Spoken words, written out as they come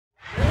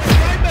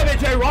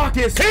J-Rocc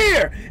is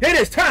here. It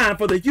is time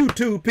for the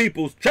YouTube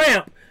People's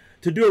Champ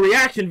to do a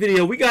reaction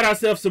video. We got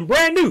ourselves some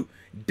brand new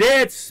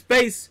Dead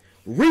Space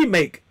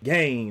Remake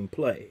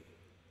gameplay.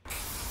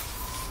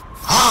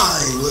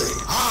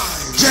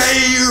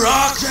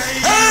 J-Rocc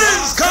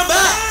has come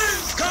back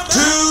to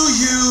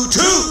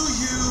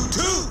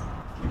YouTube.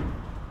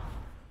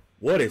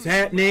 What is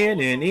happening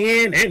and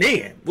in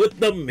with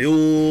the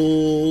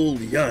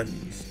millions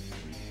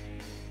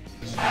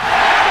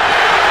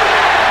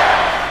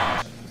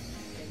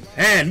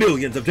and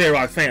millions of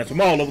J-Rocc fans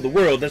from all over the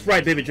world? That's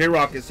right, baby.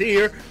 J-Rocc is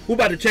here. We're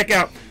about to check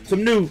out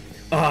some new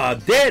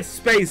Dead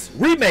Space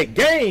Remake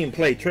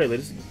gameplay trailer.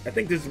 I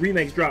think this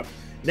remake's drop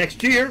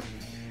next year.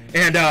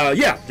 And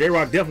yeah,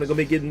 J-Rocc definitely gonna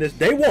be getting this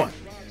day one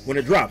when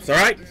it drops. All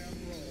right.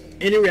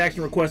 Any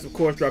reaction requests, of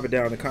course, drop it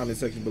down in the comment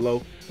section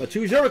below.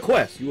 Choose your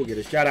request. You will get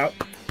a shout out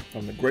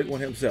from the great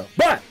one himself.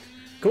 But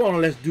come on,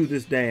 let's do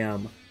this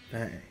damn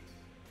thing.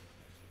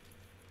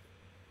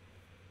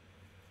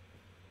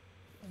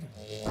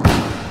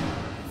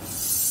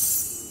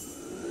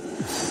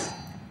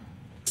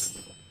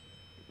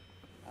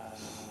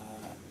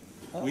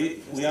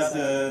 We have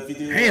the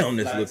video. Damn,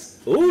 this looks.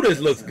 Ooh, this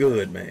looks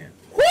good, man.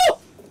 Woo!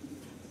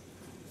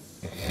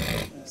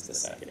 Just a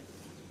second.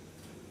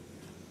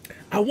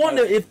 I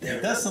wonder if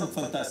there's some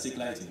fantastic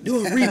lighting.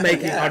 Doing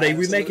remaking. Are they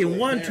remaking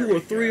 1, 2, or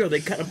 3? Or they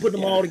kind of put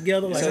them all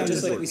together? Like, so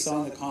just like we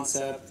saw in the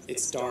concept,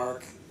 it's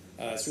dark.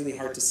 It's really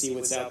hard to see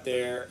what's out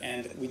there,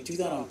 and we do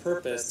that on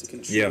purpose to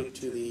contribute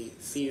to the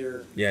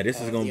fear. Yeah, this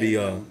is going to be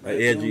an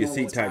edge of your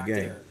seat type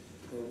game.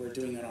 We're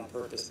doing that on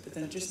purpose, but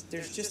then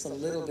there's just a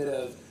little bit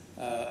of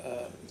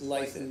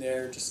life in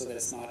there, just so that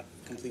it's not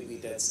completely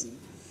dead scene.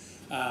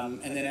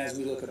 And then as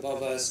we look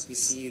above us, we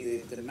see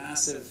the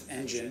massive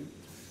engine.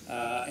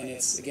 And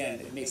it's,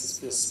 again, it makes us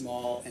feel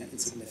small and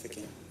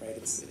insignificant, right?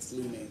 It's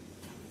looming.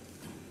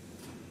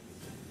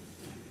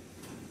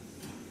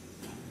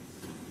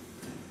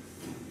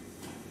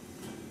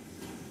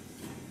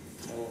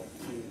 So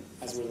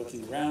as we're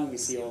looking around, we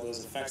see all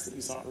those effects that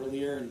we saw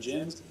earlier in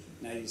gyms.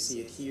 Now you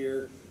see it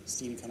here,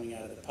 steam coming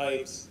out of the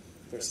pipes.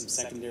 There's some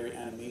secondary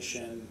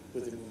animation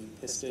with the moving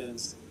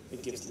pistons.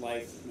 It gives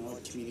life,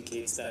 it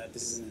communicates that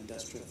this is an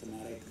industrial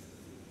thematic.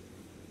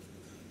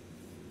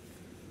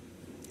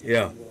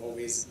 Yeah.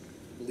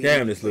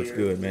 Damn, this looks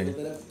good, man. A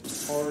little bit of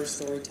horror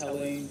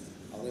storytelling,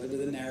 a little bit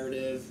of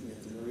narrative. We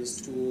have the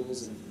various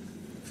tools and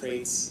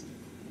crates.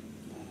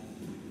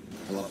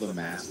 I love the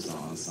masks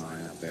on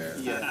sign up there.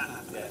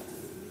 Yeah.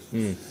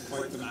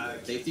 Quite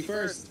thematic. Safety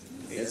first.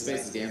 Dead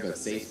Space is game about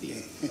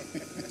safety.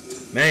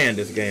 Man,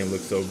 this game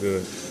looks so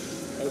good.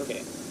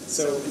 Okay,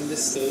 so in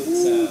this state,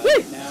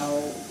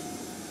 now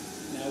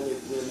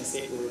we're in a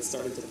state where it's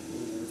starting to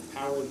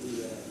power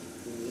the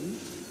room.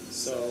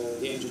 So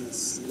the engine is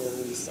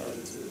slowly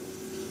starting to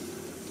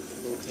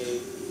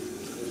rotate, a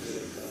little bit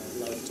of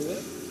life to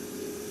it.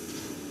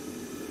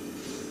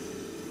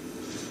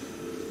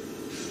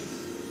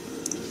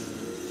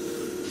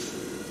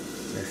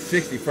 That's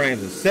 60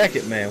 frames a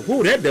second, man.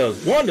 Whoo, that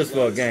does wonders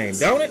for a game,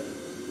 don't it?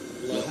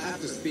 You'll have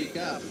to speak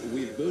up.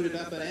 We've booted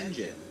up an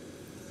engine.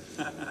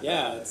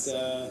 Yeah, it's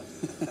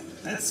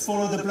Let's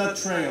follow the blood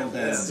trail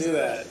then. Let's do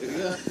that.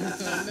 No.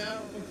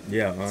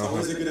 Yeah, It's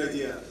always a good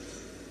idea.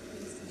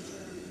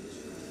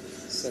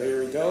 So here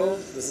we go.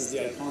 This is the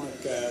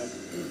iconic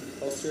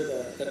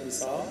poster that we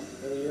saw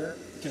earlier.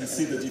 You can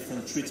see the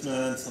different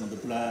treatments on the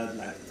blood,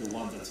 like the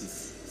one that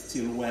is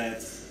still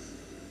wet,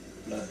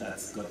 blood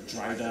that's got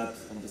dried up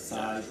on the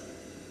side.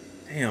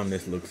 Damn,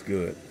 this looks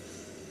good.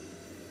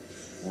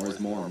 More is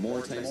more.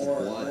 More types of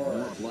blood,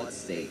 more blood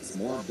states,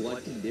 more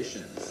blood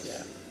conditions.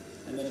 Yeah.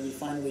 And then we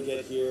finally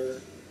get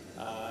here,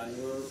 and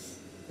we're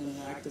going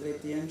to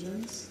activate the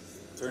engines.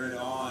 Turn it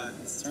on.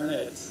 Let's turn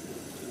it.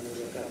 And we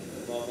look up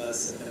above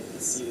us, and then we can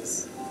see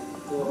this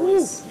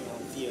glorious,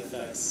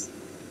 VFX.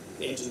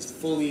 The engine's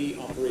fully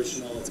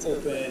operational. It's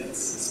open. It's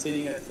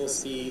spinning at full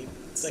speed.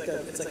 It's like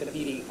a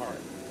beating heart.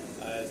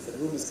 The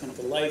room has come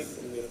to life,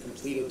 and we have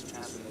completed the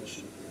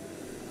transformation.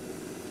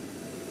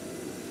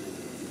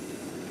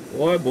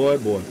 Boy, boy,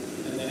 boy.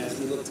 And then as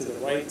we look to the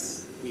right,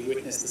 we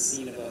witness the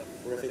scene of a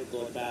horrific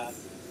bloodbath.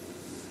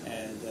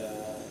 And,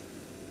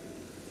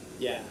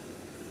 yeah.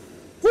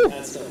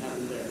 That stuff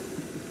happened there.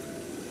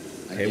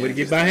 Hey, way to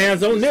get my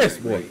hands on this,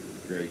 boy.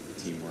 Great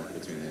teamwork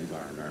between the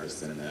environment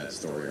artist and the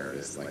story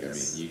artist. Like, I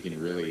mean, you can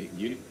really,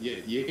 you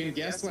can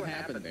guess what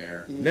happened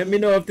there. Let me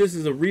know if this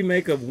is a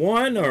remake of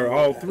 1 or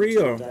all 3,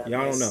 or y'all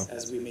don't know.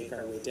 As we make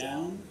our way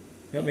down,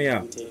 help me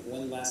out. We take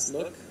one last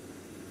look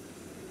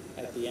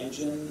at the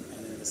engine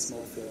and then the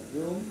smoke-filled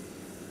room.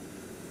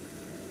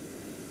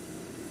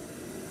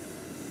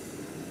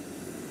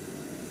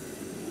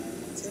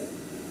 And that's it.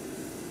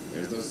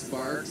 There's those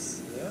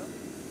sparks. Yeah.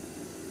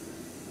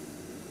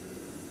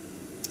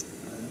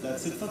 And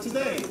that's it for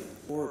today.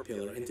 Horror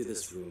pillar into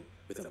this room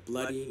with a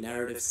bloody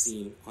narrative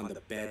scene on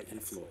the bed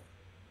and floor.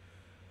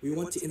 We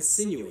want to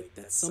insinuate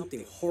that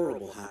something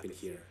horrible happened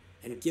here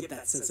and give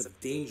that sense of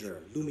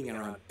danger looming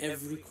around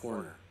every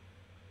corner.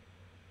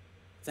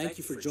 Thank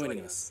you for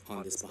joining us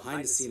on this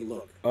behind-the-scene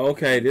look.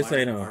 Okay, this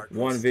ain't a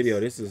one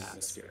video. This is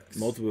atmospherics.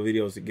 multiple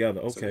videos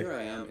together. So Okay. here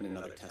I am in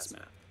another test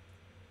map.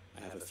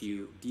 I have a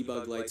few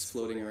debug lights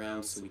floating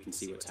around so we can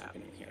see what's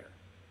happening here.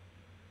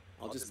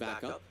 I'll just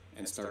back up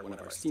and start one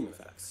of our Steam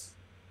effects.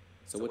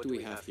 So what do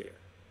we have here?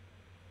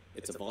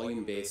 It's a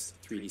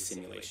volume-based 3D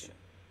simulation.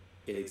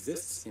 It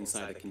exists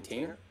inside a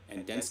container,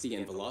 and density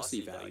and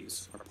velocity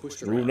values are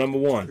pushed around. Rule number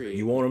one,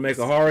 you want to make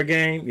a horror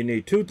game, you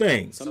need two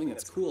things. Something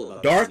that's cool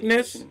about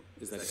Darkness, this simulation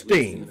is that it lives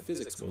steam. in the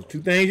physics Those world.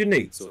 two things you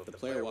need. So if the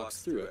player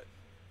walks through it,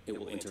 it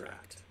will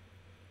interact.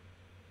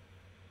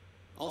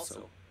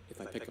 Also, if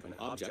I pick up an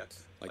object,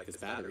 like this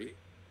battery,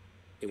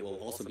 it will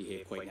also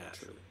behave quite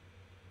naturally.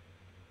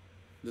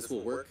 This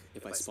will work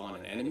if I spawn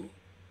an enemy.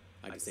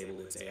 I disable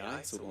its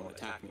AI so it won't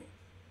attack me.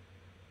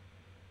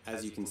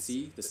 As you can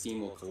see, the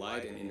steam will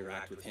collide and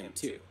interact with him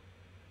too.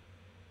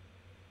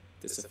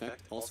 This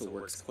effect also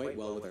works quite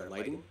well with our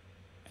lighting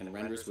and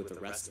renders with the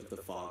rest of the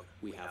fog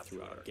we have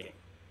throughout our game.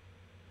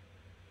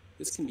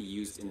 This can be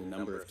used in a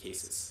number of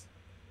cases.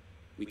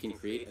 We can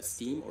create a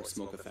steam or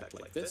smoke effect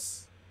like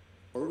this,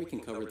 or we can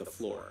cover the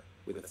floor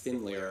with a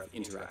thin layer of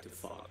interactive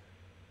fog.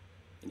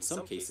 In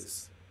some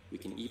cases, we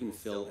can even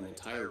fill an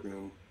entire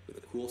room with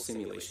a cool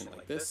simulation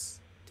like this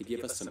to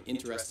give us some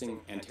interesting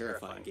and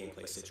terrifying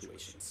gameplay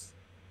situations.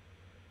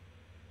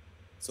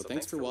 So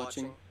thanks for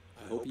watching.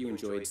 I hope you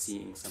enjoyed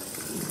seeing some of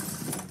these.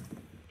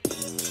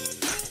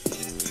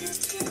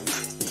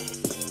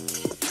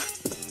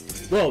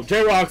 Well,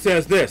 J-Rocc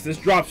says this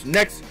drops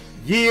next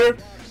year.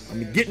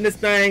 I'm getting this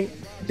thing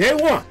day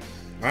one. All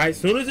right,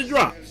 soon as it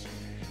drops.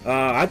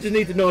 I just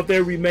need to know if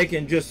they're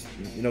remaking just,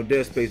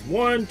 Dead Space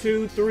 1,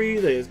 2, 3.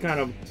 There's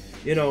kind of,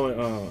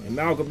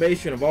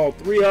 amalgamation of all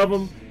three of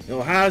them.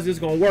 How is this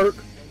going to work?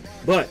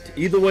 But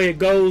either way it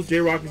goes,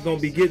 J-Rocc is going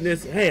to be getting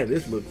this. Hey,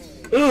 this looks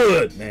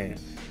good, man.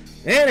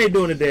 And they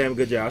doing a damn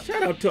good job.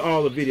 Shout out to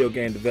all the video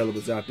game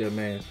developers out there,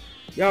 man.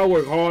 Y'all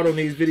work hard on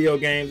these video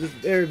games. It's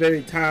very,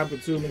 very time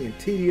consuming and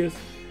tedious.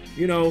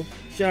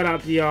 Shout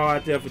out to y'all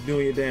out there for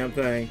doing your damn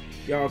thing.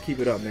 Y'all keep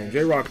it up, man.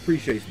 J-Rocc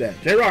appreciates that.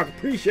 J-Rocc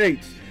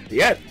appreciates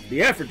the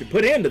effort to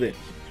put into this.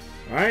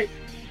 Alright?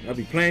 I'll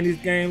be playing these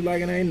games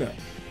like it ain't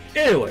nothing.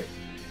 Anyway,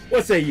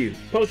 what say you?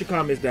 Post your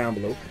comments down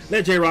below.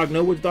 Let J-Rocc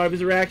know what you thought of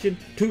his reaction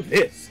to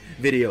this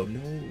video. No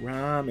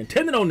rhyme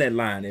intended on that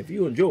line. If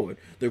you enjoyed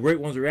the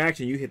Great One's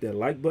reaction, you hit that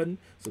like button,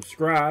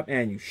 subscribe,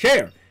 and you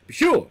share. Be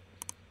sure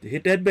to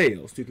hit that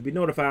bell so you can be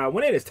notified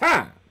when it is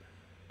time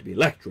to be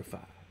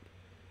electrified.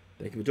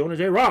 Thank you for joining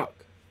J-Rocc.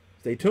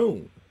 Stay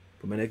tuned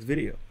for my next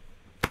video.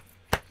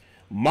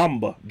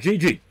 Mamba,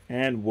 GG,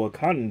 and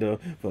Wakanda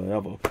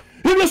forever.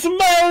 Listen,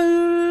 man!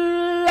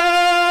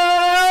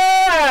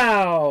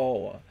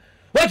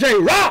 What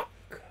J-Rocc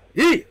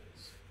is